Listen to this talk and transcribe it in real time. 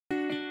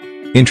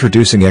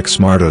Introducing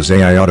xmartO's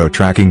AI Auto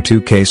Tracking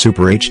 2K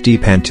Super HD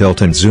Pan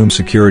Tilt and Zoom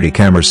Security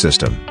Camera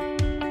System.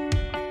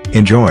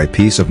 Enjoy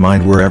peace of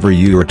mind wherever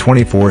you are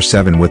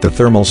 24/7 with the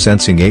thermal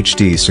sensing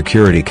HD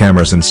security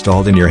cameras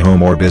installed in your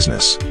home or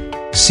business.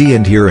 See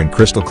and hear in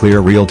crystal clear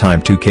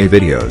real-time 2K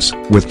videos,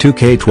 with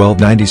 2K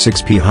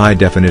 1296p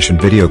high-definition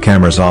video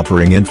cameras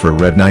offering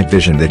infrared night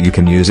vision that you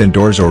can use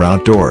indoors or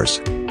outdoors.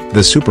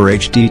 The Super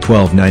HD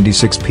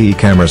 1296p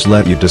cameras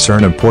let you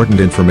discern important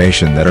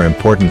information that are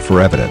important for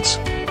evidence,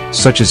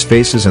 such as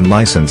faces and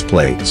license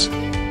plates.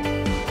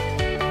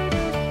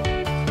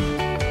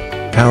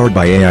 Powered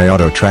by AI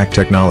Auto Track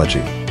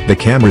technology, the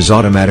cameras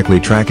automatically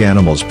track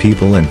animals,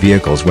 people and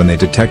vehicles when they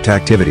detect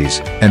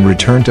activities, and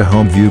return to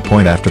home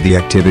viewpoint after the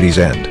activities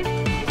end.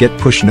 Get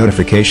push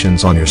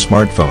notifications on your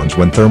smartphones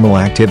when thermal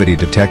activity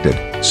detected,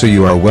 so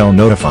you are well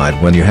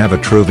notified when you have a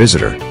true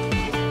visitor.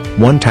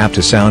 One tap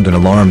to sound an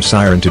alarm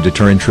siren to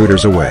deter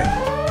intruders away.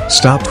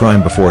 Stop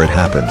crime before it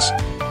happens.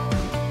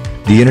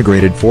 The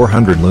integrated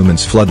 400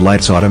 lumens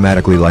floodlights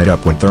automatically light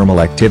up when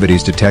thermal activity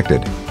is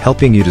detected,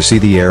 helping you to see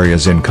the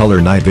areas in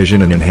color night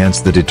vision and enhance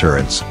the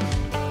deterrence.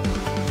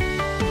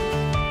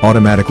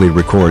 Automatically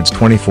records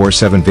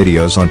 24/7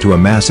 videos onto a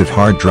massive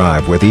hard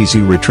drive with easy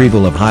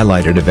retrieval of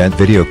highlighted event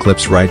video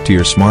clips right to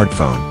your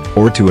smartphone,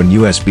 or to an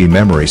USB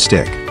memory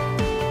stick.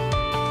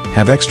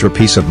 Have extra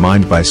peace of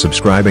mind by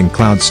subscribing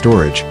cloud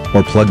storage,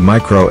 or plug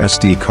micro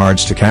SD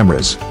cards to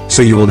cameras,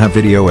 so you will have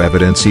video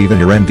evidence even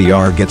your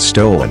NVR gets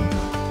stolen.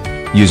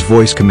 Use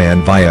voice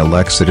command via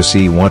Alexa to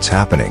see what's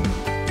happening.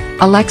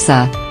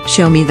 Alexa,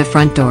 show me the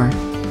front door.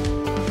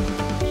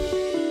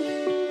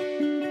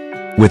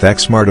 With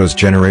xmartO's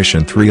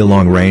Generation 3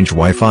 long-range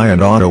Wi-Fi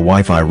and auto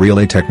Wi-Fi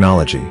relay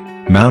technology,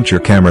 mount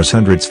your cameras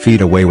hundreds feet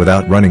away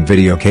without running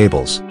video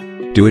cables.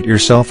 Do it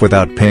yourself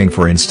without paying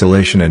for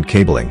installation and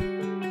cabling.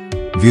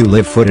 View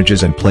live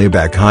footages and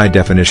playback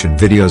high-definition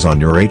videos on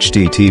your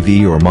HD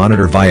TV or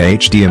monitor via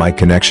HDMI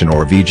connection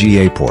or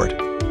VGA port.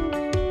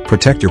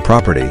 Protect your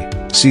property,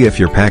 see if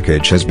your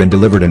package has been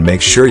delivered, and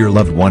make sure your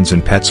loved ones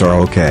and pets are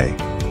okay.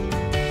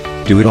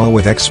 Do it all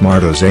with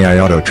xmartO's AI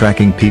Auto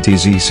Tracking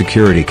PTZ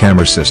security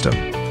camera system.